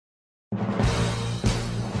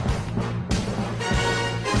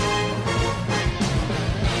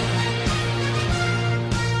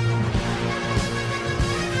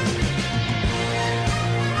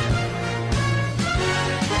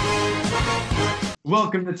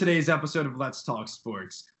Welcome to today's episode of Let's Talk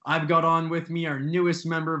Sports. I've got on with me our newest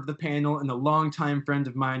member of the panel and a longtime friend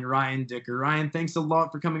of mine, Ryan Dicker. Ryan, thanks a lot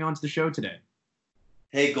for coming on to the show today.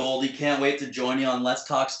 Hey, Goldy, can't wait to join you on Let's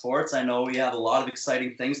Talk Sports. I know we have a lot of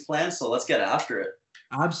exciting things planned, so let's get after it.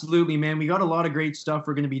 Absolutely, man. We got a lot of great stuff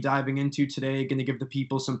we're going to be diving into today. Going to give the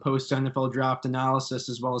people some post-NFL draft analysis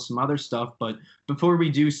as well as some other stuff. But before we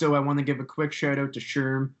do so, I want to give a quick shout out to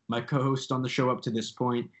Sherm, my co-host on the show up to this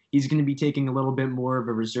point. He's going to be taking a little bit more of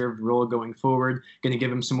a reserved role going forward. Going to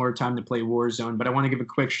give him some more time to play Warzone. But I want to give a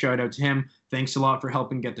quick shout out to him. Thanks a lot for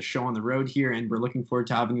helping get the show on the road here, and we're looking forward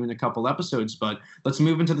to having you in a couple episodes. But let's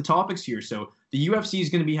move into the topics here. So the UFC is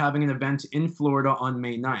going to be having an event in Florida on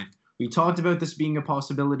May 9th. We talked about this being a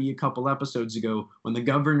possibility a couple episodes ago when the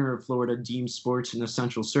governor of Florida deemed sports an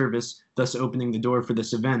essential service, thus opening the door for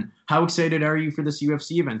this event. How excited are you for this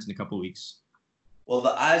UFC event in a couple weeks? Well,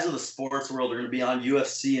 the eyes of the sports world are going to be on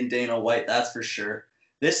UFC and Dana White, that's for sure.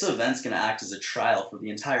 This event's going to act as a trial for the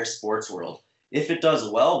entire sports world. If it does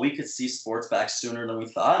well, we could see sports back sooner than we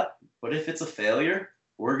thought. But if it's a failure,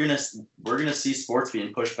 we're gonna see sports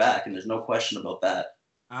being pushed back, and there's no question about that.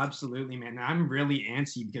 Absolutely, man. I'm really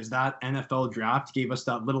antsy because that NFL draft gave us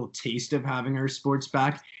that little taste of having our sports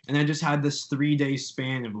back. And I just had this 3-day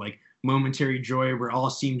span of like momentary joy where all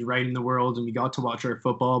seemed right in the world and we got to watch our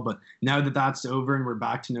football. But now that that's over and we're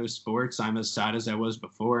back to no sports, I'm as sad as I was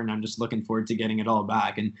before. And I'm just looking forward to getting it all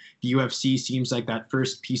back. And the UFC seems like that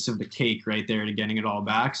first piece of the cake right there to getting it all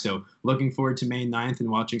back. So looking forward to May 9th and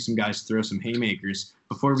watching some guys throw some haymakers.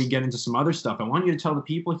 Before we get into some other stuff, I want you to tell the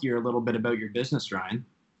people here a little bit about your business, Ryan.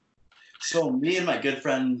 So me and my good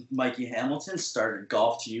friend Mikey Hamilton started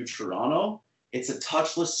Golf to You Toronto. It's a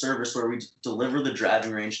touchless service where we deliver the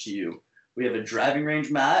driving range to you. We have a driving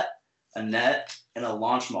range mat, a net, and a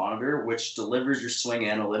launch monitor, which delivers your swing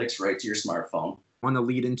analytics right to your smartphone. I want to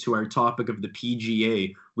lead into our topic of the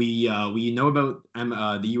PGA. We know about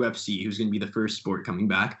the UFC, who's going to be the first sport coming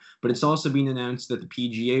back, but it's also been announced that the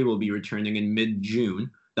PGA will be returning in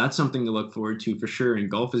mid-June. That's something to look forward to for sure. And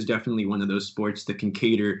golf is definitely one of those sports that can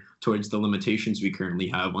cater towards the limitations we currently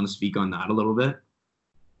have. Want to speak on that a little bit?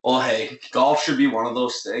 Well, hey, golf should be one of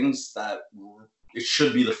those things that it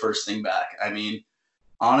should be the first thing back. I mean,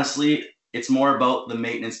 honestly, it's more about the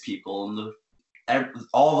maintenance people and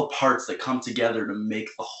all the parts that come together to make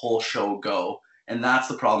the whole show go. And that's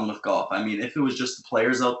the problem with golf. I mean, if it was just the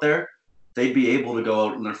players out there, they'd be able to go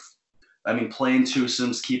out and play in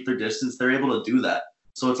twosomes, keep their distance. They're able to do that.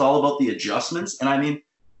 So it's all about the adjustments. And I mean,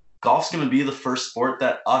 golf's going to be the first sport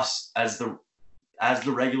that us as the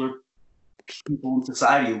regular people in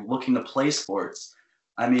society looking to play sports.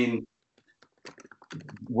 I mean,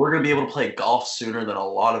 we're going to be able to play golf sooner than a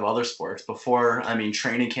lot of other sports before,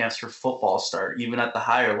 training camps for football start, even at the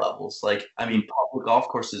higher levels. Public golf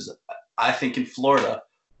courses, I think in Florida,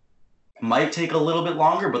 might take a little bit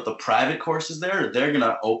longer, but the private courses they're going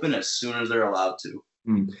to open as soon as they're allowed to.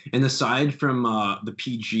 And aside from the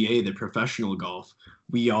PGA, the professional golf,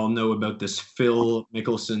 we all know about this Phil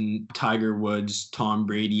Mickelson, Tiger Woods, Tom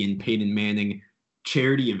Brady, and Peyton Manning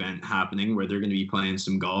charity event happening where they're going to be playing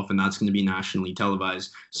some golf, and that's going to be nationally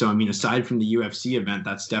televised. So, I mean, aside from the UFC event,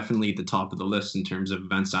 that's definitely at the top of the list in terms of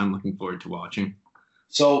events I'm looking forward to watching.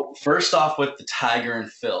 So, first off with the Tiger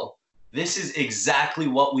and Phil, this is exactly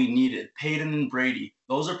what we needed. Peyton and Brady,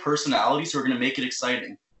 those are personalities who are going to make it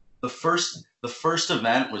exciting. The first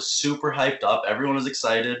event was super hyped up. Everyone was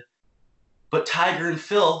excited. But Tiger and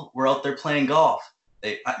Phil were out there playing golf.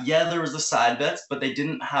 There was the side bets, but they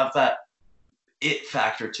didn't have that it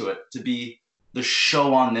factor to it to be the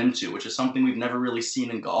show on them too, which is something we've never really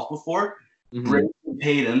seen in golf before. Mm-hmm. Brady and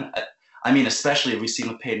Peyton, especially if we've seen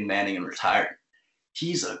with Peyton Manning and retiring.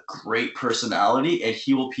 He's a great personality, and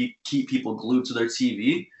he will keep people glued to their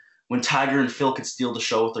TV when Tiger and Phil could steal the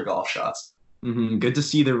show with their golf shots. Mm-hmm. Good to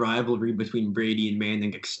see the rivalry between Brady and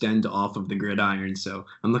Manning extend off of the gridiron. So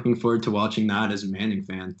I'm looking forward to watching that as a Manning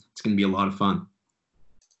fan. It's going to be a lot of fun.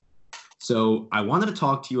 So I wanted to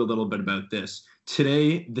talk to you a little bit about this.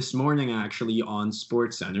 This morning, actually, on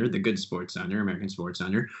SportsCenter, the good SportsCenter, American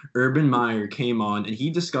SportsCenter, Urban Meyer came on and he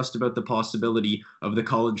discussed about the possibility of the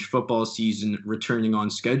college football season returning on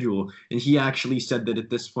schedule. And he actually said that at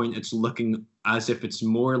this point, it's looking as if it's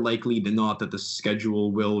more likely than not that the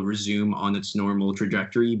schedule will resume on its normal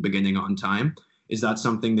trajectory beginning on time. Is that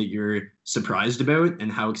something that you're surprised about?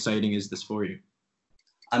 And how exciting is this for you?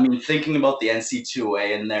 Thinking about the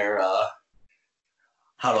NC2A and their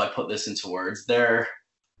how do I put this into words? Their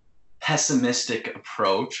pessimistic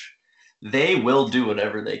approach, they will do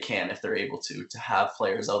whatever they can if they're able to have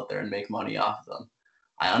players out there and make money off of them.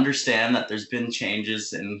 I understand that there's been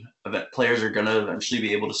changes and that players are going to eventually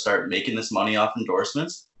be able to start making this money off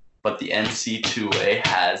endorsements, but the NC2A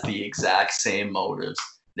has the exact same motives.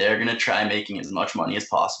 They're going to try making as much money as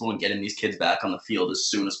possible and getting these kids back on the field as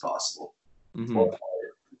soon as possible. Mm-hmm.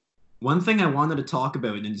 One thing I wanted to talk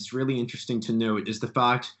about, and it's really interesting to note, is the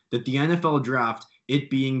fact that the NFL draft, it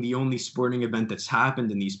being the only sporting event that's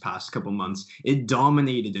happened in these past couple months, it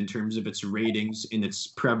dominated in terms of its ratings and its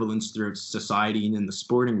prevalence throughout society and in the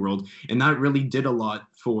sporting world. And that really did a lot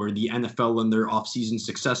for the NFL and their offseason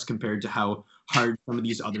success compared to how hard some of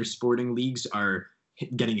these other sporting leagues are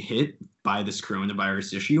getting hit by this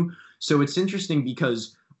coronavirus issue. So it's interesting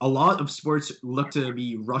because a lot of sports look to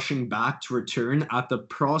be rushing back to return at the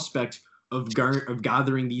prospect of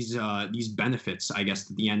gathering these benefits, I guess,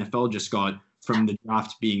 that the NFL just got from the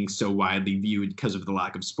draft being so widely viewed because of the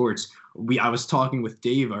lack of sports. I was talking with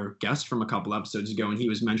Dave, our guest from a couple episodes ago, and he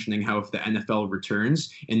was mentioning how if the NFL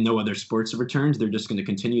returns and no other sports have returned, they're just going to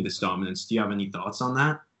continue this dominance. Do you have any thoughts on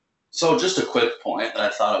that? So just a quick point that I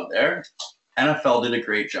thought of there. NFL did a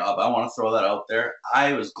great job. I want to throw that out there.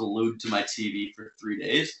 I was glued to my TV for 3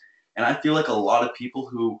 days, and I feel like a lot of people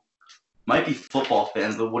who might be football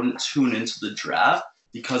fans but wouldn't tune into the draft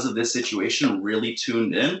because of this situation really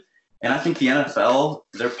tuned in. And I think the NFL,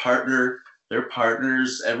 their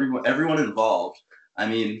partners, everyone involved, I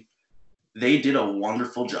mean, they did a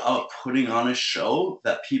wonderful job of putting on a show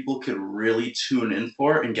that people could really tune in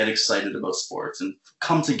for and get excited about sports and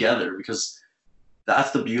come together, because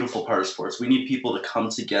that's the beautiful part of sports. We need people to come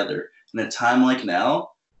together. In a time like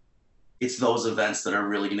now, it's those events that are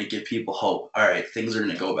really going to give people hope. All right, things are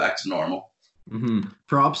going to go back to normal. Mm-hmm.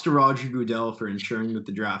 Props to Roger Goodell for ensuring that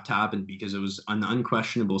the draft happened, because it was an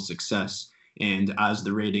unquestionable success. And as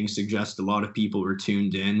the ratings suggest, a lot of people were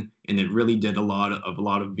tuned in, and it really did a lot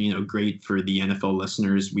of great for the NFL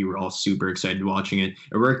listeners. We were all super excited watching it.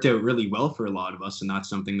 It worked out really well for a lot of us, and that's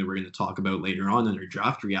something that we're going to talk about later on in our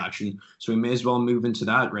draft reaction. So we may as well move into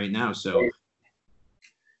that right now. So,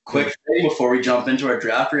 quick thing before we jump into our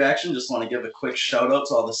draft reaction, just want to give a quick shout out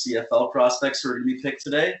to all the CFL prospects who are going to be picked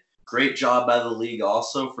today. Great job by the league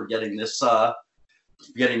also for getting this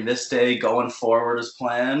day going forward as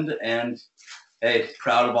planned. And hey,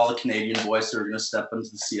 proud of all the Canadian boys who are going to step into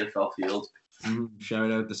the CFL field. Shout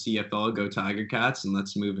out the CFL, go Tiger Cats, and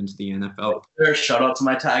let's move into the NFL. Shout out to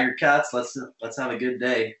my Tiger Cats. Let's have a good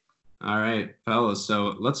day. All right, fellas.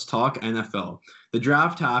 So let's talk NFL. The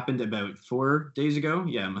draft happened about 4 days ago.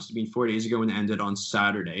 Yeah, it must have been 4 days ago and ended on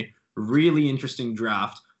Saturday. Really interesting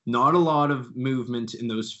draft. Not a lot of movement in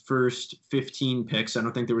those first 15 picks. I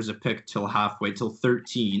don't think there was a pick till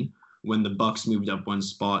 13, when the Bucks moved up one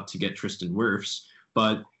spot to get Tristan Wirfs.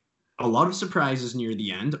 But a lot of surprises near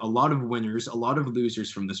the end, a lot of winners, a lot of losers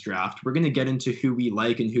from this draft. We're going to get into who we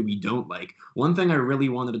like and who we don't like. One thing I really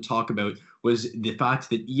wanted to talk about was the fact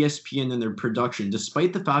that ESPN and their production,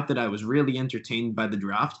 despite the fact that I was really entertained by the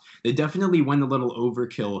draft, they definitely went a little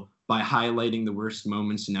overkill by highlighting the worst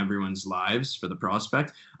moments in everyone's lives for the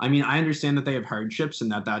prospect. I mean, I understand that they have hardships and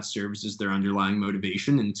that serves as their underlying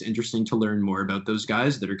motivation, and it's interesting to learn more about those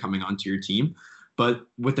guys that are coming onto your team. But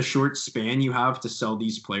with the short span you have to sell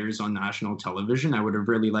these players on national television, I would have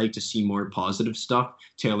really liked to see more positive stuff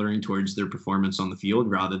tailoring towards their performance on the field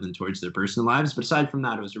rather than towards their personal lives. But aside from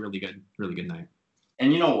that, it was a really good night.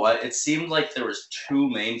 And you know what? It seemed like there was two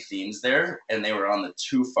main themes there, and they were on the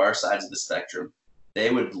two far sides of the spectrum. They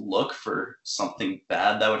would look for something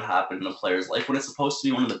bad that would happen in a player's life when it's supposed to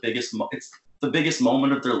be one of the biggest. It's the biggest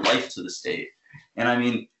moment of their life to this date. And I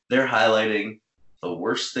mean, they're highlighting the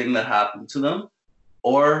worst thing that happened to them.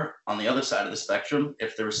 Or on the other side of the spectrum,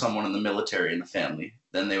 if there was someone in the military in the family,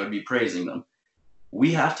 then they would be praising them.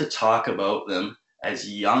 We have to talk about them as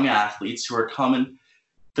young athletes who are coming.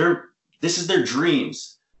 This is their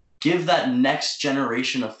dreams. Give that next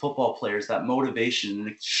generation of football players that motivation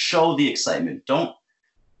and show the excitement. Don't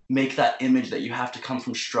make that image that you have to come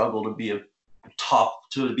from struggle to be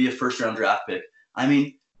a first-round draft pick. I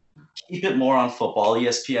mean, keep it more on football.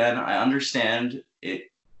 ESPN, I understand it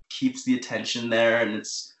keeps the attention there and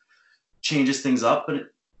it's changes things up,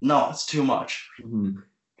 but it's too much. Mm-hmm.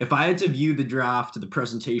 If I had to view the draft, the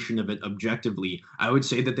presentation of it objectively, I would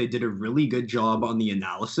say that they did a really good job on the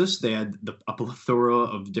analysis. They had a plethora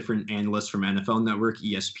of different analysts from NFL Network,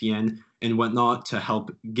 ESPN, and whatnot to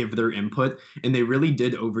help give their input. And they really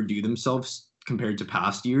did overdo themselves compared to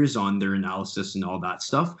past years on their analysis and all that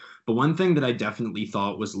stuff. But one thing that I definitely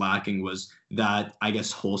thought was lacking was that, I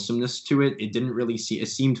guess, wholesomeness to it. It didn't really it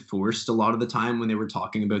seemed forced a lot of the time when they were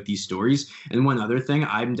talking about these stories. And one other thing,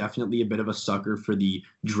 I'm definitely a bit of a sucker for the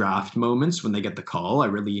draft moments when they get the call. I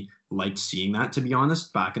really liked seeing that, to be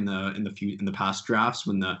honest, back in the past drafts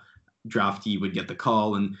when the draftee would get the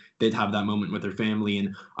call and they'd have that moment with their family.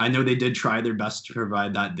 And I know they did try their best to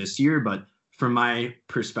provide that this year, but from my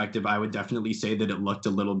perspective, I would definitely say that it looked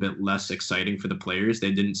a little bit less exciting for the players.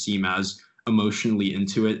 They didn't seem as emotionally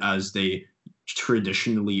into it as they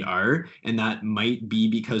traditionally are. And that might be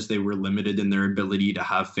because they were limited in their ability to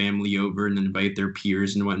have family over and invite their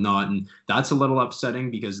peers and whatnot. And that's a little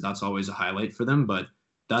upsetting because that's always a highlight for them. But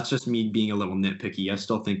that's just me being a little nitpicky. I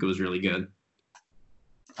still think it was really good.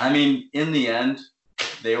 I mean, in the end,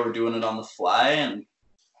 they were doing it on the fly, and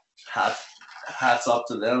hats up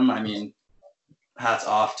to them. I mean, hats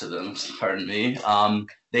off to them, pardon me.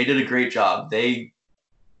 They did a great job. They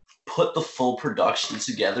put the full production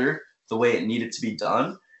together the way it needed to be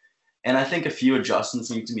done. And I think a few adjustments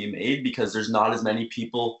need to be made because there's not as many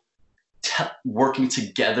people working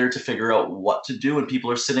together to figure out what to do, and people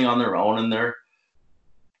are sitting on their own and they're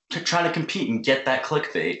trying to compete and get that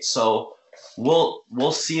clickbait. So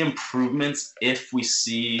we'll see improvements if we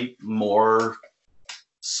see more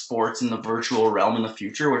sports in the virtual realm in the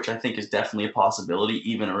future, which I think is definitely a possibility,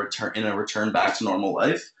 even a return back to normal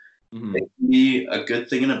life. Mm-hmm. It can be a good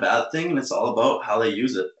thing and a bad thing, and it's all about how they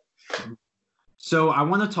use it. So I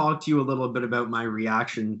want to talk to you a little bit about my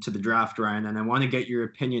reaction to the draft, Ryan, and I want to get your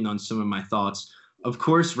opinion on some of my thoughts. Of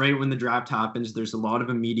course, right when the draft happens, there's a lot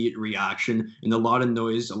of immediate reaction and a lot of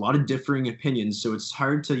noise, a lot of differing opinions. So it's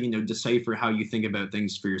hard to, decipher how you think about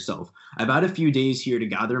things for yourself. I've had a few days here to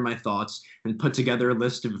gather my thoughts and put together a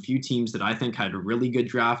list of a few teams that I think had a really good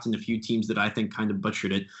draft and a few teams that I think kind of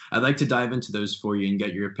butchered it. I'd like to dive into those for you and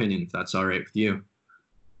get your opinion, if that's all right with you.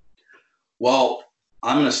 Well,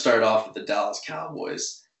 I'm going to start off with the Dallas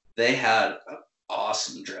Cowboys. They had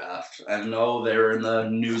awesome draft. I know they were in the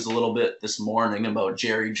news a little bit this morning about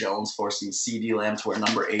Jerry Jones forcing CeeDee Lamb to wear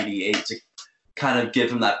number 88 to kind of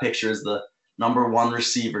give him that picture as the number one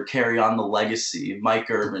receiver, carry on the legacy,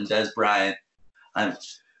 Mike Irvin, Des Bryant.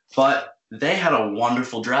 But they had a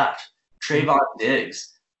wonderful draft. Trayvon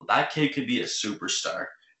Diggs, that kid could be a superstar.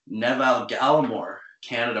 Neville Gallimore,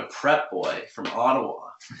 Canada prep boy from Ottawa,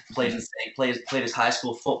 played his high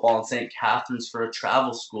school football in St. Catharines for a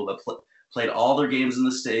travel school that played all their games in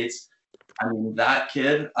the States. I mean, that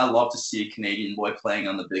kid, I love to see a Canadian boy playing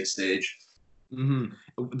on the big stage.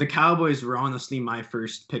 Mm-hmm. The Cowboys were honestly my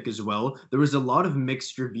first pick as well. There was a lot of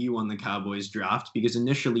mixed review on the Cowboys draft because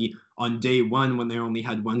initially on day one, when they only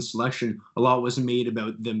had one selection, a lot was made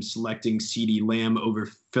about them selecting CeeDee Lamb over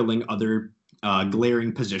filling other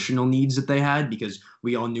glaring positional needs that they had, because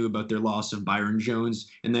we all knew about their loss of Byron Jones,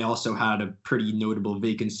 and they also had a pretty notable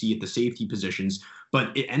vacancy at the safety positions.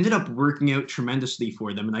 But it ended up working out tremendously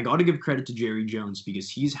for them, and I got to give credit to Jerry Jones because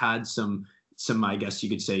he's had some I guess you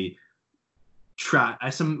could say,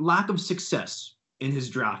 some lack of success in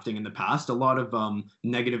his drafting in the past, a lot of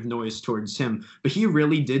negative noise towards him, but he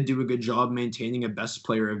really did do a good job maintaining a best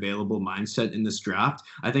player available mindset in this draft.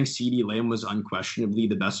 I think CeeDee Lamb was unquestionably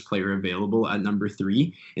the best player available at number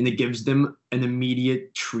 3, and it gives them an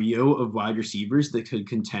immediate trio of wide receivers that could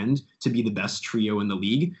contend to be the best trio in the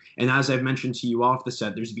league. And as I've mentioned to you off the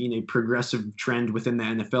set, there's been a progressive trend within the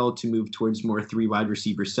NFL to move towards more 3 wide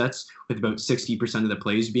receiver sets, with about 60% of the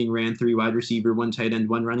plays being ran 3 wide receiver, 1 tight end,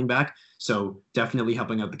 1 running back. So definitely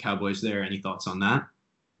helping out the Cowboys there. Any thoughts on that?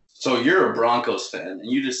 So you're a Broncos fan,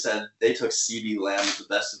 and you just said they took CeeDee Lamb as the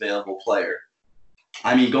best available player.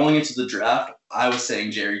 I mean, going into the draft, I was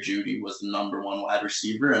saying Jerry Jeudy was the number 1 wide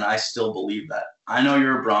receiver, and I still believe that. I know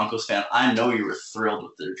you're a Broncos fan. I know you were thrilled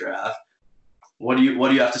with their draft. What do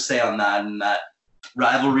you have to say on that and that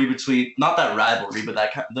rivalry between, not that rivalry, but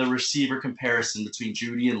the receiver comparison between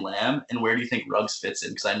Jeudy and Lamb, and where do you think Ruggs fits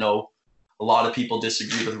in? Because I know a lot of people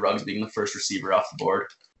disagree with Ruggs being the first receiver off the board.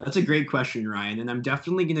 That's a great question, Ryan. And I'm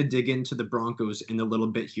definitely going to dig into the Broncos in a little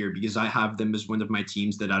bit here because I have them as one of my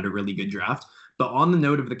teams that had a really good draft. But on the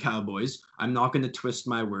note of the Cowboys, I'm not going to twist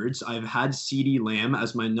my words. I've had CeeDee Lamb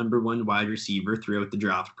as my number 1 wide receiver throughout the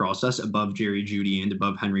draft process, above Jerry Jeudy and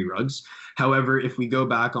above Henry Ruggs. However, if we go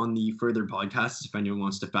back on the further podcasts, if anyone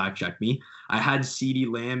wants to fact check me, I had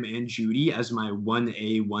CeeDee Lamb and Jeudy as my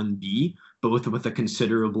 1A, 1B, both with a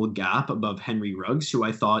considerable gap above Henry Ruggs, who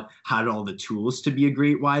I thought had all the tools to be a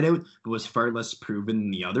great wideout, but was far less proven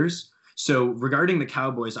than the others. So regarding the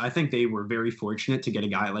Cowboys, I think they were very fortunate to get a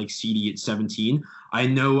guy like CD at 17. I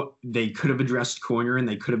know they could have addressed corner and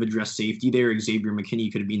they could have addressed safety there. Xavier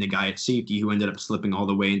McKinney could have been the guy at safety who ended up slipping all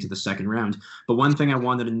the way into the second round. But one thing I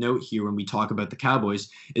wanted to note here when we talk about the Cowboys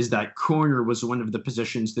is that corner was one of the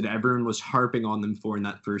positions that everyone was harping on them for in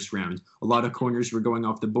that first round. A lot of corners were going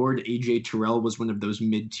off the board. AJ Terrell was one of those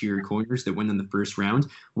mid-tier corners that went in the first round,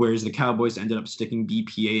 whereas the Cowboys ended up sticking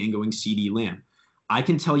BPA and going CD Lamb. I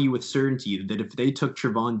can tell you with certainty that if they took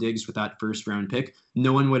Trevon Diggs with that first round pick,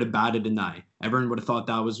 no one would have batted an eye. Everyone would have thought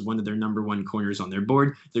that was one of their number one corners on their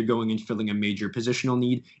board. They're going and filling a major positional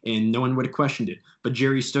need, and no one would have questioned it. But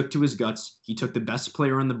Jerry stuck to his guts. He took the best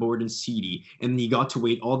player on the board in CD, and he got to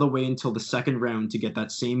wait all the way until the second round to get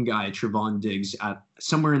that same guy, Trevon Diggs, at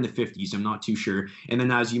somewhere in the 50s. I'm not too sure. And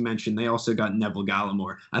then, as you mentioned, they also got Neville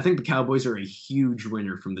Gallimore. I think the Cowboys are a huge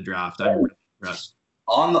winner from the draft. I'm really impressed.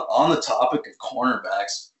 On the topic of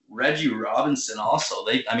cornerbacks, Reggie Robinson also.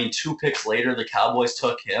 2 picks later, the Cowboys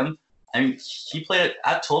took him. I mean, he played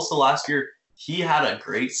at Tulsa last year. He had a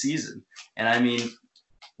great season. And I mean,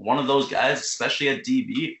 one of those guys, especially at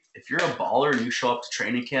DB, if you're a baller and you show up to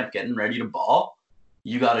training camp getting ready to ball,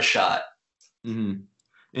 you got a shot. Mm-hmm.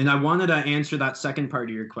 And I wanted to answer that second part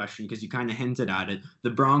of your question because you kind of hinted at it.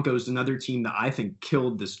 The Broncos, another team that I think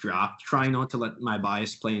killed this draft, trying not to let my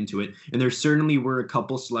bias play into it. And there certainly were a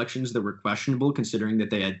couple selections that were questionable considering that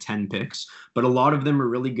they had 10 picks, but a lot of them were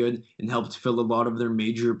really good and helped fill a lot of their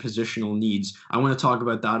major positional needs. I want to talk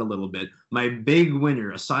about that a little bit. My big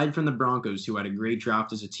winner, aside from the Broncos, who had a great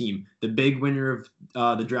draft as a team, the big winner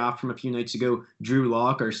of the draft from a few nights ago, Drew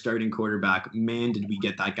Lock, our starting quarterback. Man, did we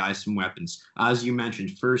get that guy some weapons. As you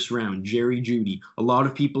mentioned, first round, Jerry Jeudy, a lot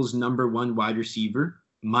of people's number one wide receiver,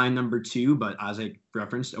 my number 2, but as I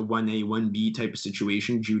referenced, a 1A, 1B type of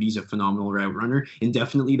situation. Judy's a phenomenal route runner and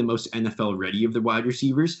definitely the most NFL ready of the wide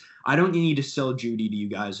receivers. I don't need to sell Jeudy to you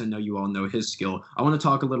guys. I know you all know his skill. I want to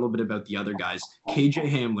talk a little bit about the other guys. KJ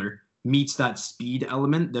Hamler meets that speed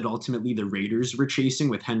element that ultimately the Raiders were chasing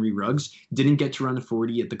with Henry Ruggs. Didn't get to run a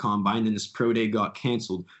 40 at the combine, and his pro day got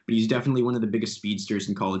canceled, but he's definitely one of the biggest speedsters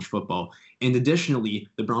in college football. And additionally,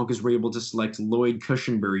 the Broncos were able to select Lloyd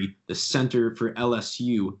Cushenberry, the center for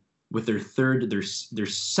LSU, with their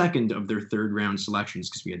second of their third round selections,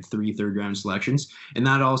 because we had 3 third round selections. And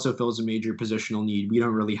that also fills a major positional need. We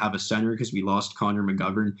don't really have a center because we lost Connor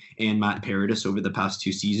McGovern and Matt Paradis over the past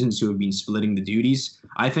 2 seasons, who have been splitting the duties.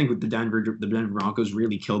 I think with the Denver Broncos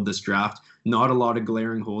really killed this draft. Not a lot of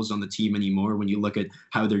glaring holes on the team anymore when you look at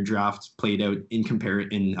how their draft played out in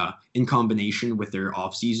combination with their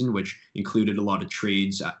offseason, which included a lot of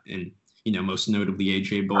trades and most notably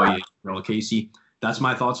AJ Boye, Earl Casey. That's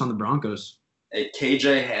my thoughts on the Broncos. Hey,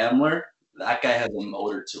 KJ Hamler, that guy has a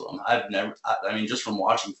motor to him. Just from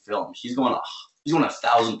watching film, he's going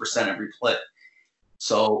 1,000% every play.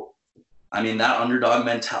 So, that underdog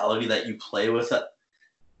mentality that you play with,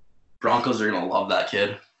 Broncos are going to love that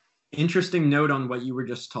kid. Interesting note on what you were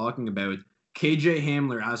just talking about. KJ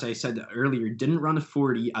Hamler, as I said earlier, didn't run a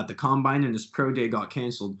 40 at the combine and his pro day got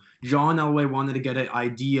canceled. John Elway wanted to get an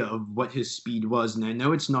idea of what his speed was, and I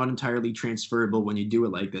know it's not entirely transferable when you do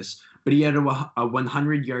it like this, but he had a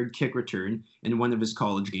 100-yard kick return in one of his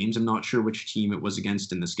college games. I'm not sure which team it was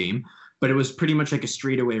against in this game, but it was pretty much like a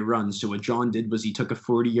straightaway run. So what John did was he took a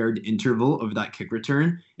 40-yard interval of that kick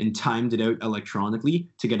return and timed it out electronically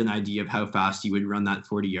to get an idea of how fast he would run that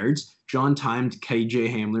 40 yards. John timed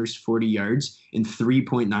KJ Hamler's 40 yards in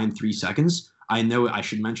 3.93 seconds. I know I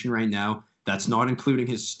should mention right now, that's not including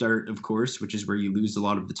his start, of course, which is where you lose a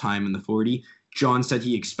lot of the time in the 40. John said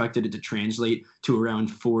he expected it to translate to around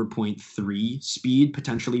 4.3 speed,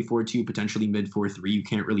 potentially 4.2, potentially mid 4.3. You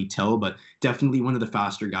can't really tell, but definitely one of the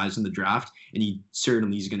faster guys in the draft. And he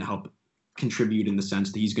certainly is going to help contribute in the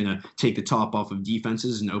sense that he's going to take the top off of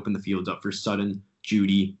defenses and open the field up for Sutton,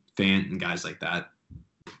 Jeudy, Fant, and guys like that.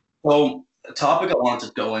 So a topic I wanted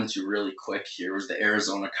to go into really quick here was the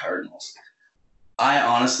Arizona Cardinals. I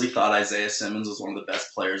honestly thought Isaiah Simmons was one of the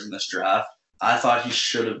best players in this draft. I thought he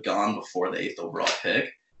should have gone before the 8th overall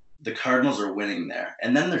pick. The Cardinals are winning there.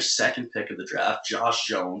 And then their second pick of the draft, Josh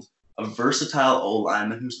Jones, a versatile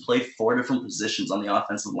O-lineman who's played 4 different positions on the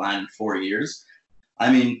offensive line in 4 years.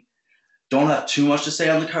 Don't have too much to say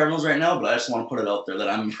on the Cardinals right now, but I just want to put it out there that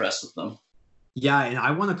I'm impressed with them. Yeah, and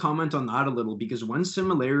I want to comment on that a little because one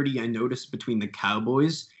similarity I noticed between the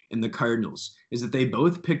Cowboys and the Cardinals is that they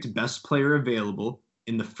both picked best player available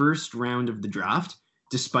in the first round of the draft.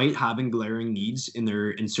 despite having glaring needs in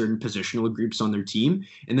certain positional groups on their team.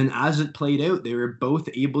 And then as it played out, they were both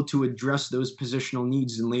able to address those positional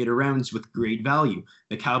needs in later rounds with great value.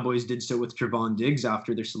 The Cowboys did so with Trevon Diggs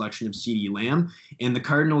after their selection of CeeDee Lamb, and the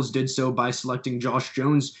Cardinals did so by selecting Josh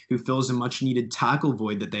Jones, who fills a much needed tackle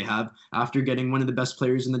void that they have after getting one of the best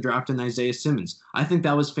players in the draft in Isaiah Simmons. I think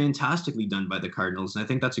that was fantastically done by the Cardinals, and I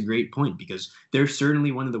think that's a great point because they're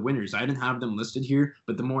certainly one of the winners. I didn't have them listed here,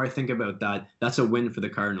 but the more I think about that, that's a win for the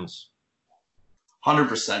Cardinals.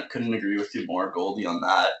 100%. Couldn't agree with you more, Goldy, on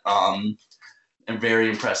that. And very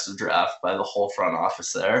impressive draft by the whole front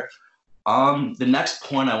office there. The next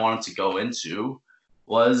point I wanted to go into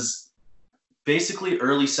was basically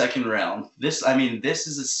early second round. This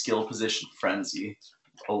is a skill position frenzy.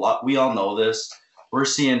 We all know this. We're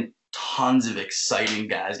seeing tons of exciting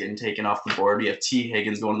guys getting taken off the board. We have T.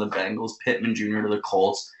 Higgins going to the Bengals, Pittman Jr. to the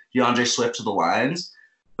Colts, DeAndre Swift to the Lions.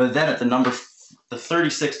 But then at the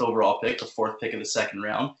 36th overall pick, the 4th pick of the second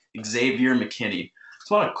round, Xavier McKinney.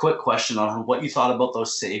 I want a quick question on what you thought about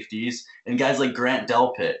those safeties and guys like Grant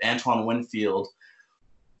Delpit, Antoine Winfield,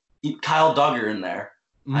 Kyle Duggar in there.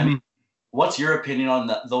 Mm-hmm. I mean, what's your opinion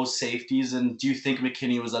on those safeties, and do you think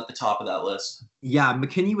McKinney was at the top of that list? Yeah,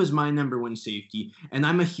 McKinney was my number one safety, and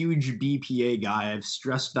I'm a huge BPA guy. I've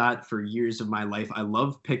stressed that for years of my life. I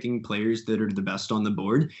love picking players that are the best on the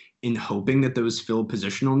board in hoping that those fill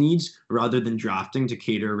positional needs rather than drafting to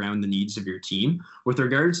cater around the needs of your team. With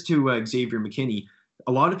regards to Xavier McKinney,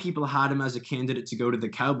 a lot of people had him as a candidate to go to the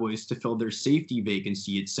Cowboys to fill their safety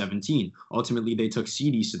vacancy at 17. Ultimately, they took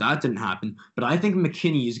CeeDee, so that didn't happen. But I think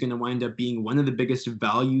McKinney is going to wind up being one of the biggest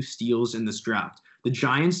value steals in this draft. The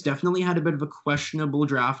Giants definitely had a bit of a questionable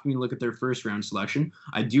draft when you look at their first round selection.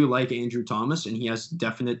 I do like Andrew Thomas, and he has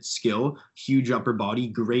definite skill, huge upper body,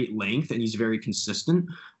 great length, and he's very consistent.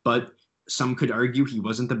 But some could argue he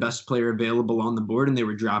wasn't the best player available on the board and they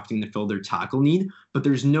were drafting to fill their tackle need. But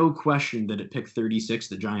there's no question that at pick 36,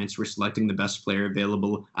 the Giants were selecting the best player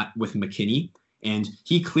available with McKinney. And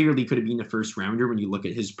he clearly could have been a first rounder when you look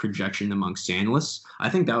at his projection amongst analysts. I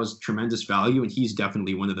think that was tremendous value, and he's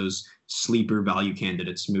definitely one of those sleeper value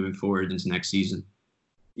candidates moving forward into next season.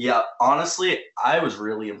 Yeah, honestly, I was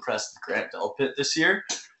really impressed with Grant Delpit this year.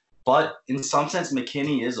 But in some sense,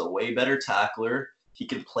 McKinney is a way better tackler. He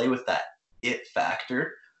can play with that it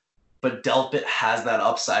factor. But Delpit has that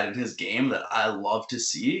upside in his game that I love to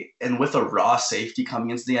see. And with a raw safety coming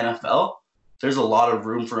into the NFL, there's a lot of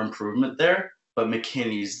room for improvement there. But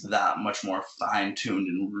McKinney's that much more fine-tuned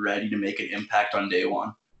and ready to make an impact on day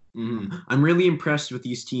one. Mm-hmm. I'm really impressed with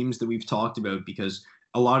these teams that we've talked about because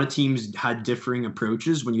a lot of teams had differing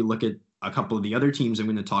approaches. When you look at a couple of the other teams I'm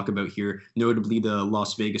going to talk about here, notably the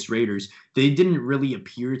Las Vegas Raiders, they didn't really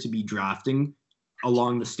appear to be drafting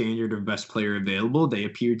along the standard of best player available. They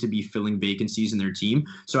appeared to be filling vacancies in their team.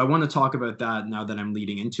 So I want to talk about that now that I'm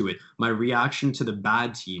leading into it. My reaction to the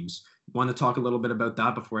bad teams. Want to talk a little bit about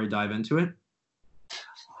that before I dive into it?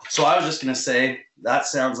 So I was just going to say, that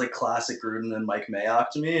sounds like classic Gruden and Mike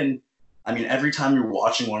Mayock to me. And I mean, every time you're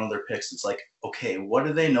watching one of their picks, it's like, okay, what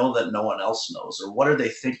do they know that no one else knows? Or what are they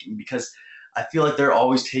thinking? Because I feel like they're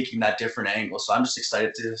always taking that different angle. So I'm just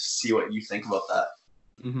excited to see what you think about that.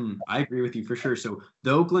 Mm-hmm. I agree with you for sure. So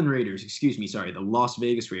the the Las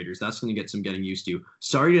Vegas Raiders, that's going to get some getting used to.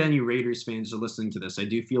 Sorry to any Raiders fans who are listening to this. I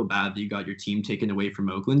do feel bad that you got your team taken away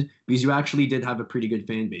from Oakland because you actually did have a pretty good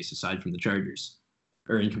fan base aside from the Chargers.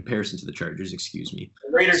 Or in comparison to the Chargers, excuse me.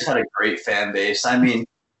 The Raiders had a great fan base. I mean,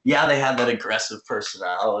 yeah, they had that aggressive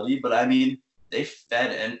personality, but I mean, they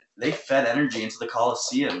fed energy into the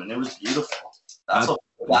Coliseum, and it was beautiful. That's what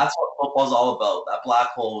football's all about. That black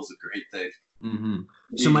hole was a great thing. Mm-hmm.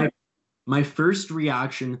 So my first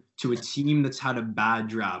reaction to a team that's had a bad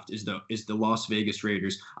draft is the Las Vegas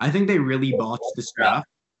Raiders. I think they really botched this draft.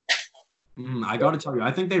 I got to tell you,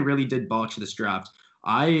 I think they really did botch this draft.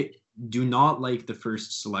 I do not like the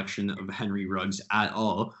first selection of Henry Ruggs at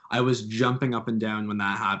all. I was jumping up and down when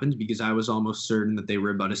that happened because I was almost certain that they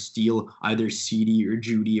were about to steal either CeeDee or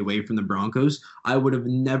Judy away from the Broncos. I would have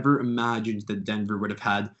never imagined that Denver would have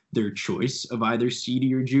had their choice of either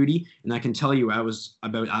CeeDee or Judy. And I can tell you I was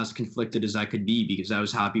about as conflicted as I could be because I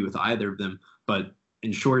was happy with either of them. But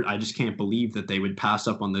in short, I just can't believe that they would pass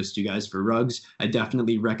up on those two guys for Ruggs. I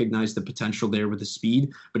definitely recognize the potential there with the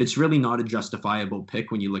speed, but it's really not a justifiable pick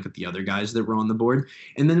when you look at the other guys that were on the board.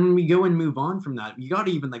 And then when we go and move on from that, you got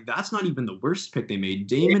to even that's not even the worst pick they made.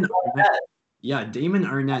 Damon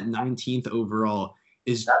Arnett, 19th overall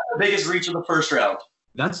that's the biggest reach of the first round.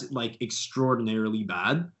 That's extraordinarily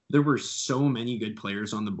bad. There were so many good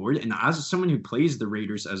players on the board. And as someone who plays the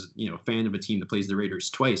Raiders, as a fan of a team that plays the Raiders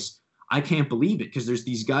twice, I can't believe it because there's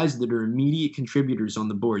these guys that are immediate contributors on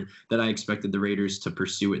the board that I expected the Raiders to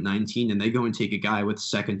pursue at 19, and they go and take a guy with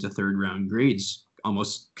second to third round grades,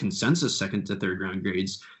 almost consensus second to third round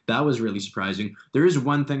grades. That was really surprising. There is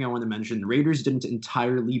one thing I want to mention. The Raiders didn't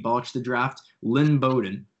entirely botch the draft. Lynn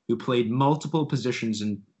Bowden, who played multiple positions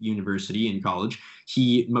in university and college,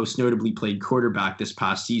 he most notably played quarterback this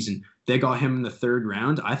past season. They got him in the third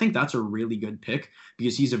round. I think that's a really good pick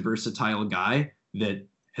because he's a versatile guy that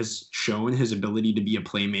has shown his ability to be a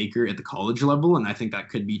playmaker at the college level, and I think that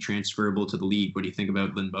could be transferable to the league. What do you think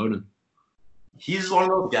about Lynn Bowden? He's one of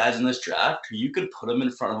those guys in this draft who you could put him in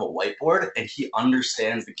front of a whiteboard and he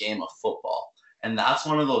understands the game of football. And that's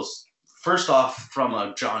one of those, first off, from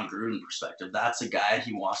a John Gruden perspective, that's a guy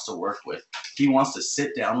he wants to work with. He wants to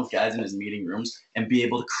sit down with guys in his meeting rooms and be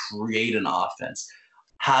able to create an offense,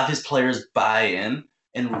 have his players buy in,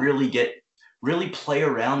 and really play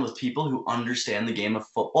around with people who understand the game of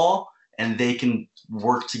football, and they can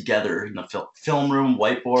work together in the film room,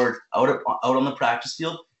 whiteboard, out on the practice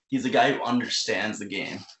field. He's a guy who understands the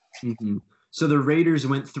game. Mm-hmm. So the Raiders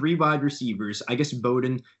went 3 wide receivers. I guess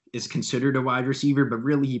Bowden is considered a wide receiver, but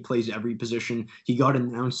really he plays every position. He got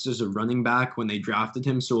announced as a running back when they drafted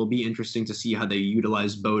him, so it'll be interesting to see how they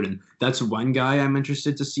utilize Bowden. That's one guy I'm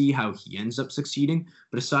interested to see how he ends up succeeding.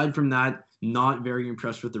 But aside from that, not very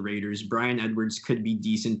impressed with the Raiders. Bryan Edwards could be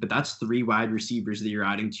decent, but that's 3 wide receivers that you're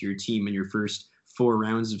adding to your team in your first 4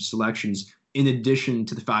 rounds of selections, in addition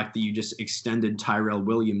to the fact that you just extended Tyrell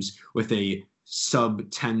Williams with a sub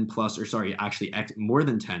 10 plus, or sorry, actually more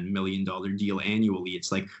than $10 million deal annually.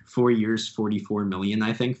 It's like 4 years, 44 million,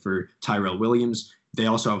 I think, for Tyrell Williams. They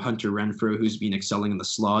also have Hunter Renfrow, who's been excelling in the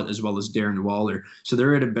slot, as well as Darren Waller. So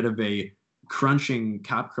they're at a bit of a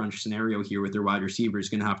cap crunch scenario here with their wide receivers,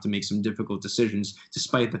 going to have to make some difficult decisions,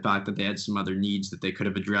 despite the fact that they had some other needs that they could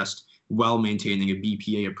have addressed while maintaining a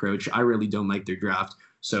BPA approach. I really don't like their draft.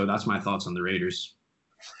 So that's my thoughts on the Raiders.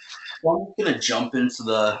 Well, I'm going to jump into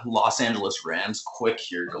the Los Angeles Rams quick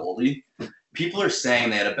here, Goldy. People are saying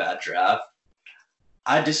they had a bad draft.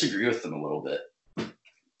 I disagree with them a little bit.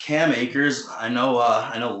 Cam Akers, I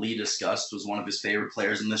know Lee discussed, was one of his favorite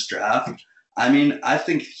players in this draft. I mean, I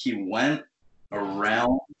think he went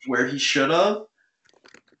around where he should have,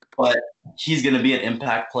 but he's going to be an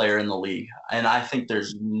impact player in the league. And I think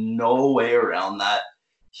there's no way around that.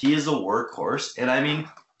 He is a workhorse. And I mean,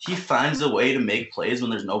 he finds a way to make plays when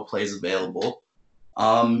there's no plays available.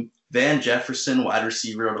 Van Jefferson, wide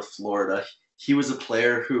receiver out of Florida, he was a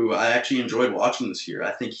player who I actually enjoyed watching this year.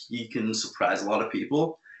 I think he can surprise a lot of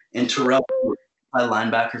people. And Terrell, my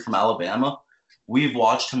linebacker from Alabama, we've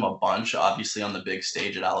watched him a bunch, obviously, on the big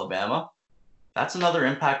stage at Alabama. That's another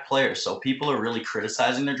impact player. So people are really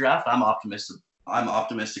criticizing their draft. I'm optimistic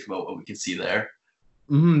about what we can see there.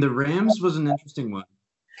 The Rams was an interesting one.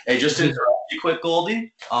 Hey, just to interrupt you quick,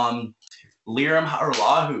 Goldy. Liram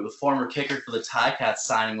Hajrullahu, the former kicker for the Ticats,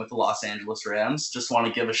 signing with the Los Angeles Rams. Just want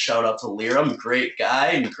to give a shout out to Liram. Great guy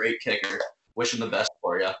and great kicker. Wish him the best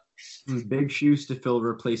for you. Big shoes to fill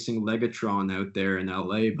replacing Legatron out there in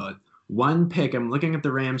LA, but one pick, I'm looking at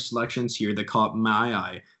the Rams selections here that caught my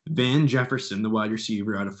eye. Van Jefferson, the wide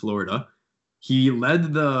receiver out of Florida. He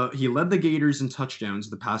led the Gators in touchdowns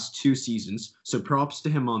the past 2 seasons, so props to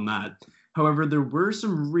him on that. However, there were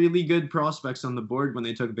some really good prospects on the board when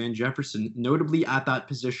they took Van Jefferson, notably at that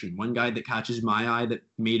position. One guy that catches my eye that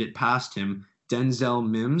made it past him, Denzel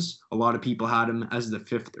Mims. A lot of people had him as the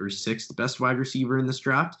 5th or 6th best wide receiver in this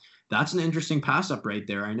draft. That's an interesting pass-up right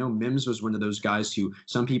there. I know Mims was one of those guys who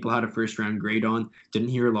some people had a first-round grade on. Didn't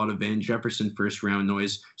hear a lot of Van Jefferson first-round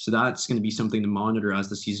noise. So that's going to be something to monitor as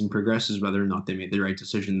the season progresses, whether or not they made the right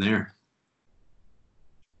decision there.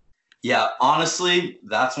 Yeah, honestly,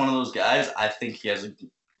 that's one of those guys. I think he has,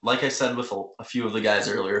 like I said with a few of the guys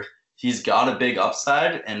earlier, he's got a big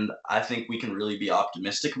upside, and I think we can really be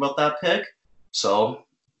optimistic about that pick. So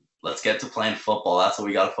let's get to playing football. That's what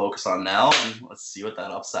we got to focus on now, and let's see what that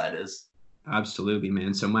upside is. Absolutely,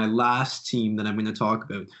 man. So my last team that I'm going to talk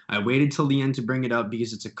about, I waited till the end to bring it up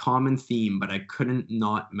because it's a common theme, but I couldn't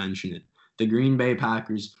not mention it. The Green Bay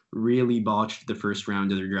Packers really botched the first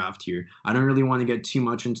round of their draft here. I don't really want to get too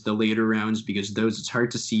much into the later rounds because those it's hard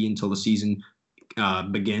to see until the season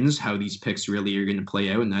begins how these picks really are going to play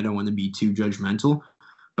out, and I don't want to be too judgmental,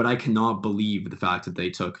 but I cannot believe the fact that they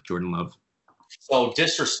took Jordan Love. So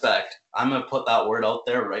disrespect. I'm going to put that word out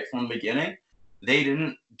there right from the beginning. They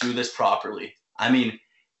didn't do this properly. I mean,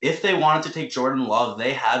 if they wanted to take Jordan Love,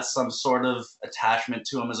 they had some sort of attachment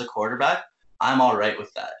to him as a quarterback. I'm all right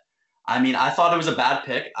with that. I mean, I thought it was a bad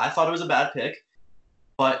pick,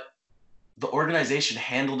 but the organization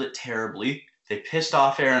handled it terribly. They pissed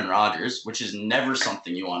off Aaron Rodgers, which is never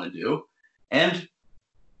something you want to do. And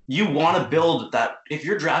you want to build that. If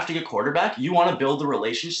you're drafting a quarterback, you want to build the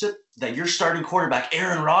relationship that your starting quarterback,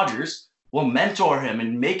 Aaron Rodgers, will mentor him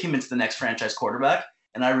and make him into the next franchise quarterback.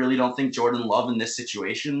 And I really don't think Jordan Love in this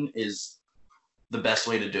situation is the best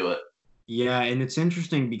way to do it. Yeah, and it's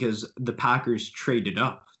interesting because the Packers traded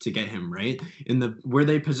up to get him, right? Where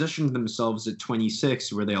they positioned themselves at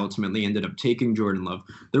 26, where they ultimately ended up taking Jordan Love,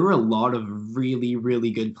 there were a lot of really,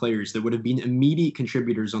 really good players that would have been immediate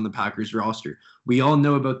contributors on the Packers roster. We all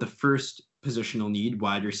know about the first positional need,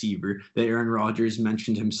 wide receiver, that Aaron Rodgers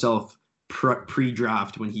mentioned himself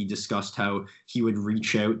pre-draft when he discussed how he would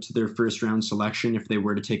reach out to their first round selection if they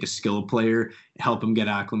were to take a skill player, help him get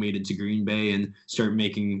acclimated to Green Bay and start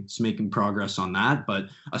making progress on that. But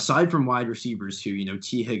aside from wide receivers who,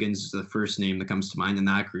 T. Higgins is the first name that comes to mind in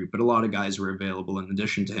that group, but a lot of guys were available in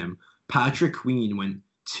addition to him. Patrick Queen went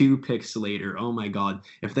 2 picks later. Oh my God.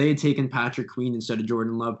 If they had taken Patrick Queen instead of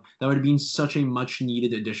Jordan Love, that would have been such a much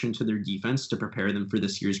needed addition to their defense to prepare them for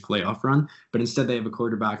this year's playoff run. But instead they have a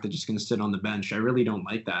quarterback that's just going to sit on the bench. I really don't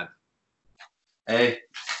like that. Hey,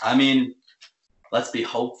 let's be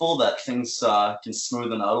hopeful that things can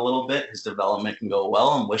smoothen out a little bit. His development can go well.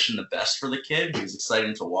 I'm wishing the best for the kid. He's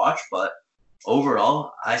exciting to watch, but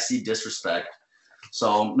overall, I see disrespect.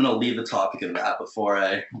 So I'm going to leave the topic of that before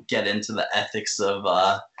I get into the ethics of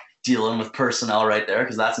dealing with personnel right there,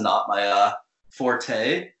 because that's not my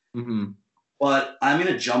forte. Mm-hmm. But I'm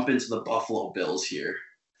going to jump into the Buffalo Bills here.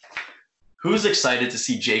 Who's excited to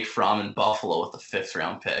see Jake Fromm in Buffalo with the 5th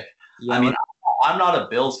round pick? Yeah, I'm not a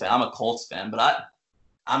Bills fan. I'm a Colts fan, but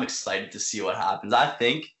I'm excited to see what happens. I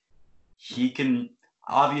think he can –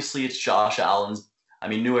 obviously it's Josh Allen's –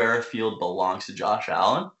 New Era Field belongs to Josh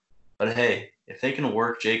Allen. But, hey, if they can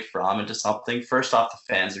work Jake Fromm into something, first off,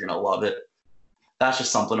 the fans are going to love it. That's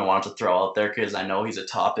just something I wanted to throw out there because I know he's a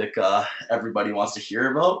topic everybody wants to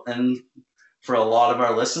hear about. And for a lot of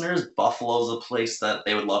our listeners, Buffalo's a place that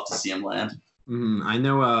they would love to see him land. Mm-hmm. I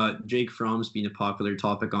know Jake Fromm's been a popular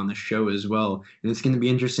topic on the show as well. And it's going to be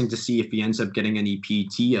interesting to see if he ends up getting any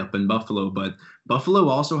PT up in Buffalo. But Buffalo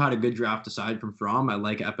also had a good draft aside from Fromm. I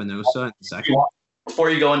like Epinosa in the second.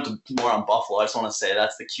 Before you go into more on Buffalo, I just want to say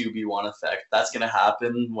that's the QB1 effect. That's going to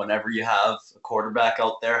happen whenever you have a quarterback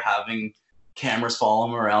out there having cameras follow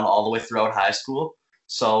him around all the way throughout high school.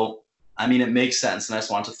 So, it makes sense, and I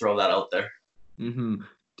just want to throw that out there. Mm-hmm.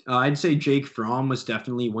 I'd say Jake Fromm was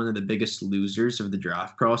definitely one of the biggest losers of the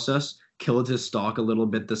draft process. Killed his stock a little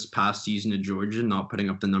bit this past season at Georgia, not putting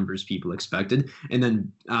up the numbers people expected, and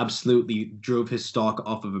then absolutely drove his stock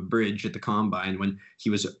off of a bridge at the combine when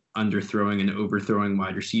he was underthrowing and overthrowing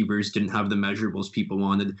wide receivers, didn't have the measurables people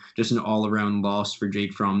wanted. Just an all-around loss for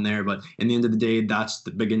Jake Fromm there. But in the end of the day, that's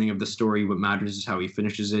the beginning of the story. What matters is how he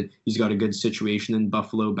finishes it. He's got a good situation in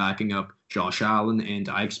Buffalo backing up Josh Allen, and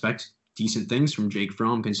I expect decent things from Jake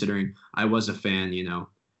Fromm, considering I was a fan,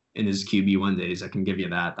 in his QB1 days. I can give you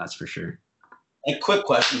that. That's for sure. A quick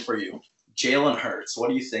question for you. Jalen Hurts, what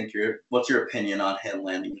do you think? What's your opinion on him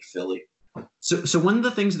landing in Philly? So one of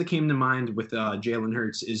the things that came to mind with Jalen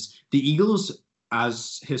Hurts is the Eagles,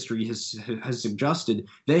 as history has suggested,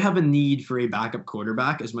 they have a need for a backup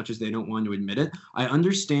quarterback as much as they don't want to admit it. I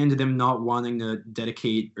understand them not wanting to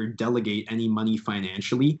dedicate or delegate any money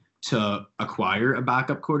financially to acquire a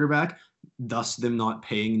backup quarterback, thus them not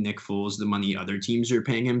paying Nick Foles the money other teams are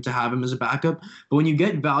paying him to have him as a backup. But when you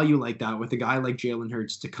get value like that with a guy like Jalen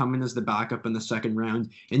Hurts to come in as the backup in the second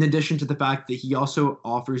round, in addition to the fact that he also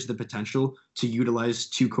offers the potential to utilize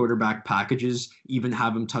 2 quarterback packages, even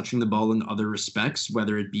have him touching the ball in other respects,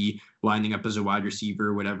 whether it be lining up as a wide receiver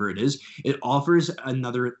or whatever it is, it offers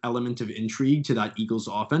another element of intrigue to that Eagles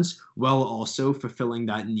offense while also fulfilling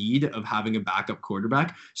that need of having a backup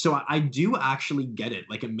quarterback. So I do actually get it.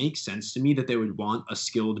 Like, it makes sense to me that they would want a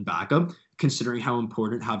skilled backup, considering how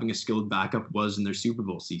important having a skilled backup was in their Super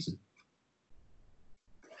Bowl season.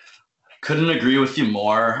 Couldn't agree with you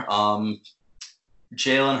more.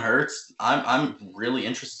 Jalen Hurts, I'm really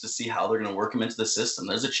interested to see how they're going to work him into the system.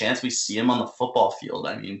 There's a chance we see him on the football field.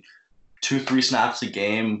 2-3 snaps a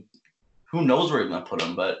game. Who knows where he's going to put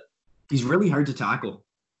him, but he's really hard to tackle.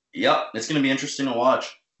 Yep, it's going to be interesting to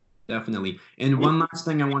watch. Definitely. And one last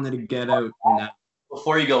thing I wanted to get out on that.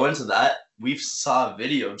 Before you go into that, we saw a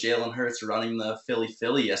video of Jalen Hurts running the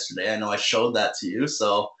Philly yesterday. I know I showed that to you,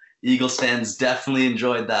 so Eagles fans definitely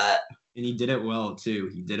enjoyed that. And he did it well,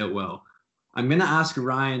 too. He did it well. I'm going to ask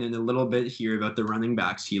Ryan in a little bit here about the running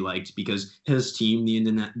backs he liked, because his team, the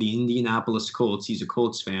Indianapolis Colts, he's a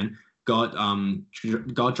Colts fan, got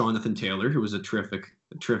Jonathan Taylor, who was a terrific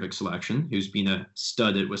a terrific selection, who's been a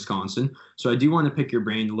stud at Wisconsin. So I do want to pick your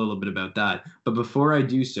brain a little bit about that. But before I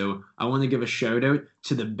do so, I want to give a shout out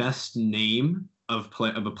to the best name of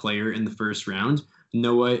a player in the first round,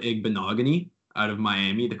 Noah Igbenogany out of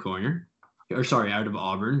Miami, the corner. Or sorry, out of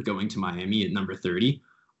Auburn, going to Miami at number 30.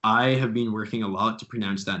 I have been working a lot to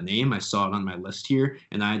pronounce that name. I saw it on my list here,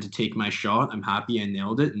 and I had to take my shot. I'm happy I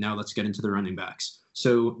nailed it. Now let's get into the running backs.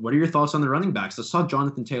 So what are your thoughts on the running backs? Let's talk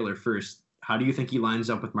Jonathan Taylor first. How do you think he lines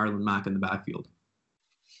up with Marlon Mack in the backfield?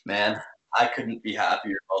 Man, I couldn't be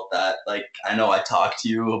happier about that. Like, I know I talked to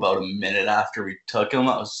you about a minute after we took him.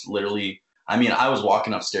 I was literally, I was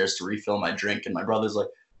walking upstairs to refill my drink, and my brother's like,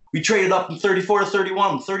 we traded up from 34 to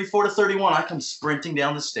 31, 34 to 31. I come sprinting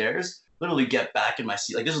down the stairs, literally get back in my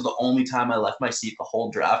seat. Like, this is the only time I left my seat the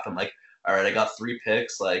whole draft. I'm like, all right, I got 3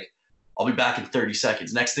 picks. Like, I'll be back in 30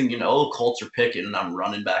 seconds. Next thing you know, Colts are picking, and I'm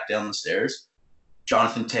running back down the stairs.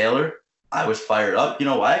 Jonathan Taylor, I was fired up. You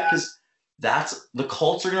know why? Because the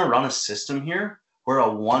Colts are going to run a system here where a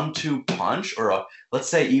 1-2 punch, or let's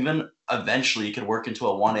say even eventually it could work into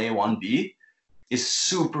a 1A, 1B, is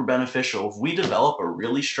super beneficial. If we develop a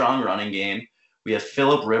really strong running game, we have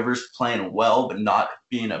Phillip Rivers playing well but not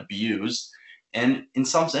being abused, and in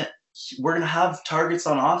some sense, we're going to have targets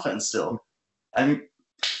on offense still. I mean,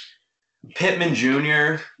 Pittman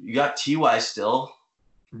Jr., you got T.Y. still.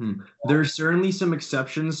 Mm-hmm. There's certainly some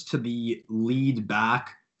exceptions to the lead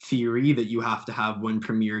back theory that you have to have one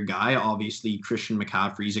premier guy. Obviously, Christian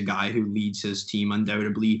McCaffrey is a guy who leads his team.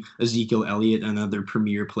 Undoubtedly, Ezekiel Elliott, another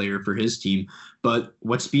premier player for his team. But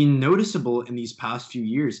what's been noticeable in these past few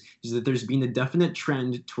years is that there's been a definite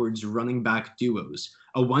trend towards running back duos.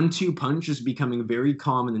 A 1-2 punch is becoming very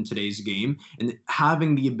common in today's game, and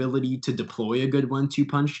having the ability to deploy a good 1-2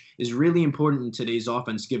 punch is really important in today's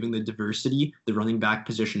offense, given the diversity the running back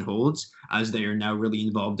position holds, as they are now really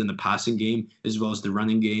involved in the passing game, as well as the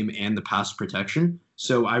running game and the pass protection.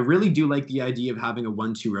 So I really do like the idea of having a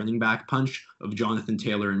 1-2 running back punch of Jonathan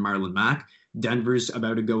Taylor and Marlon Mack. Denver's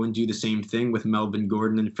about to go and do the same thing with Melvin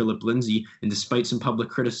Gordon and Phillip Lindsay. And despite some public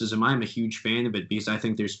criticism, I'm a huge fan of it because I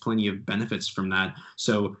think there's plenty of benefits from that.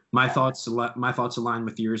 So my thoughts align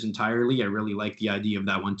with yours entirely. I really like the idea of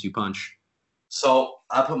that 1-2 punch. So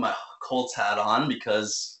I put my Colts hat on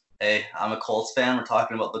because, hey, I'm a Colts fan. We're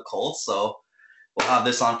talking about the Colts. So we'll have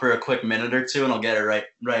this on for a quick minute or two and I'll get it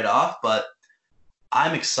right off. But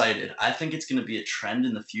I'm excited. I think it's going to be a trend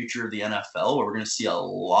in the future of the NFL where we're going to see a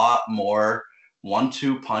lot more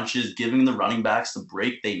 1-2 punches, giving the running backs the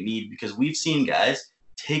break they need, because we've seen guys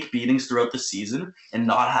take beatings throughout the season and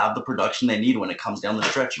not have the production they need when it comes down the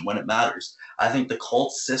stretch and when it matters. I think the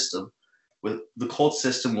Colts system will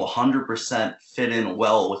 100% fit in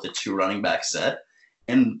well with the 2 running back set,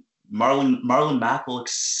 and Marlon Mack will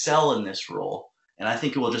excel in this role, and I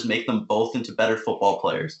think it will just make them both into better football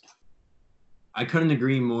players. I couldn't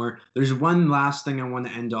agree more. There's one last thing I want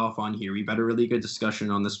to end off on here. We've had a really good discussion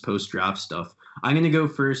on this post-draft stuff. I'm going to go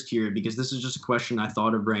first here because this is just a question I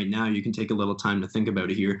thought of right now. You can take a little time to think about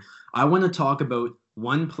it here. I want to talk about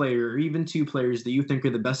one player or even 2 players that you think are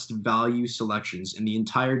the best value selections in the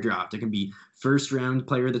entire draft. It can be first round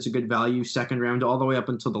player that's a good value, second round, all the way up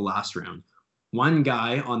until the last round. One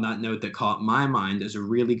guy on that note that caught my mind as a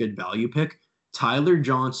really good value pick, Tyler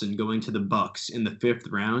Johnson going to the Bucs in the 5th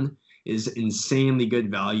round, is insanely good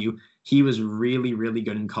value. He was really, really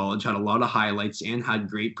good in college, had a lot of highlights, and had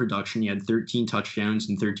great production. He had 13 touchdowns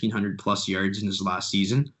and 1,300 plus yards in his last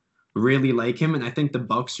season. Really like him, and I think the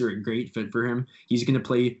Bucs are a great fit for him. He's going to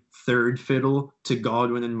play third fiddle to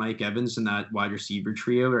Godwin and Mike Evans in that wide receiver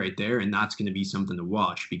trio right there, and that's going to be something to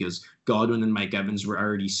watch because Godwin and Mike Evans were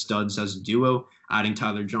already studs as a duo. Adding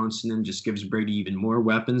Tyler Johnson in just gives Brady even more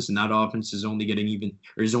weapons, and that offense is only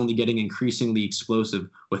getting increasingly explosive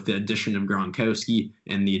with the addition of Gronkowski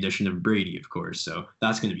and the addition of Brady, of course. So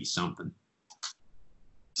that's going to be something.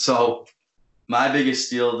 So my biggest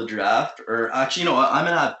steal of the draft, or actually, you know what? I'm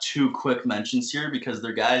going to have 2 quick mentions here because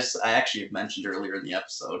they're guys I actually have mentioned earlier in the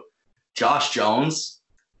episode. Josh Jones,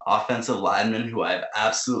 offensive lineman who I've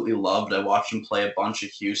absolutely loved. I watched him play a bunch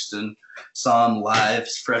at Houston, saw him live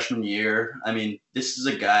his freshman year. I mean, this is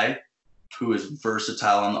a guy who is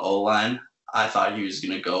versatile on the O-line. I thought he was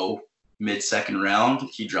going to go mid-second round.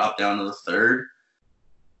 He dropped down to the 3rd.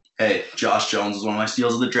 Hey, Josh Jones is one of my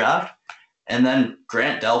steals of the draft. And then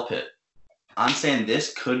Grant Delpit. I'm saying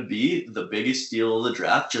this could be the biggest steal of the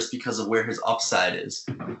draft just because of where his upside is.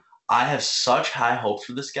 I have such high hopes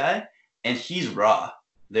for this guy, and he's raw.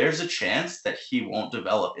 There's a chance that he won't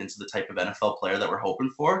develop into the type of NFL player that we're hoping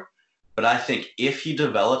for. But I think if he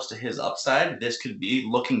develops to his upside, this could be,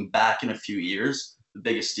 looking back in a few years, the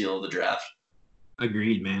biggest steal of the draft.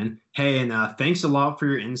 Agreed, man. Hey, and thanks a lot for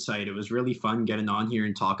your insight. It was really fun getting on here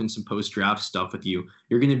and talking some post-draft stuff with you.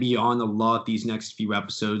 You're going to be on a lot these next few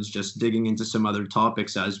episodes, just digging into some other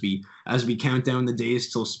topics as we count down the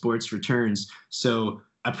days till sports returns. So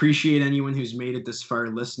appreciate anyone who's made it this far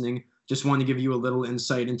listening. Just want to give you a little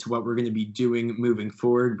insight into what we're going to be doing moving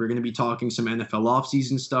forward. We're going to be talking some NFL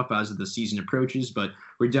offseason stuff as the season approaches, but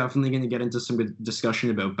we're definitely going to get into some discussion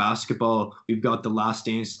about basketball. We've got the Last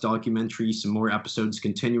Dance documentary, some more episodes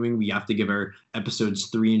continuing. We have to give our episodes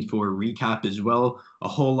 3 and 4 recap as well. A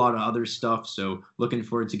whole lot of other stuff. So looking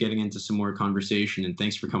forward to getting into some more conversation. And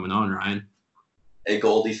thanks for coming on, Ryan. Hey,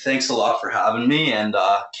 Goldy, thanks a lot for having me, and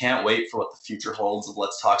can't wait for what the future holds of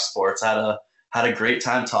Let's Talk Sports. Had a great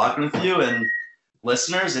time talking with you, and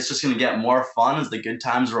listeners, it's just going to get more fun as the good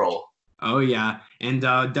times roll. Oh, yeah. And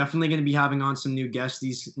definitely going to be having on some new guests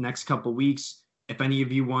these next couple weeks. If any of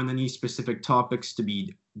you want any specific topics to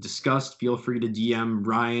be discussed, feel free to DM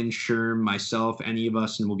Ryan, Sherm, myself, any of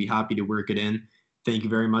us, and we'll be happy to work it in. Thank you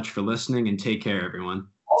very much for listening, and take care, everyone.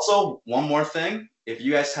 Also, one more thing. If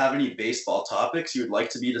you guys have any baseball topics you would like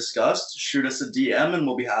to be discussed, shoot us a DM, and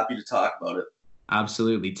we'll be happy to talk about it.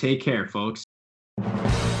 Absolutely. Take care, folks.